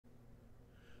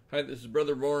Hi, this is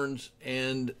Brother Barnes,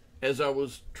 and as I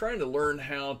was trying to learn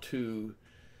how to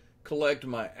collect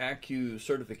my ACUE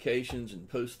certifications and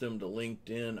post them to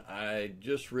LinkedIn, I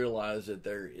just realized that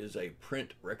there is a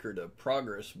print record of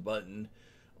progress button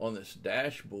on this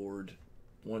dashboard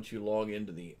once you log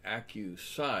into the ACUE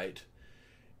site.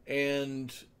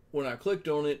 And when I clicked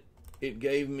on it, it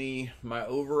gave me my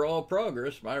overall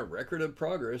progress, my record of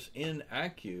progress in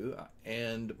ACUE,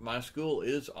 and my school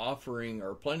is offering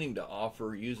or planning to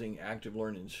offer using active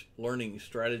learning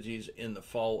strategies in the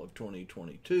fall of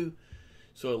 2022.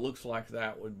 So it looks like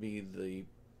that would be the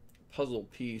puzzle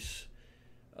piece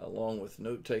along with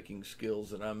note-taking skills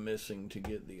that I'm missing to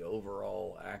get the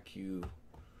overall ACUE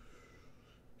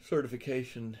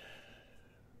certification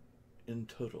in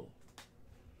total.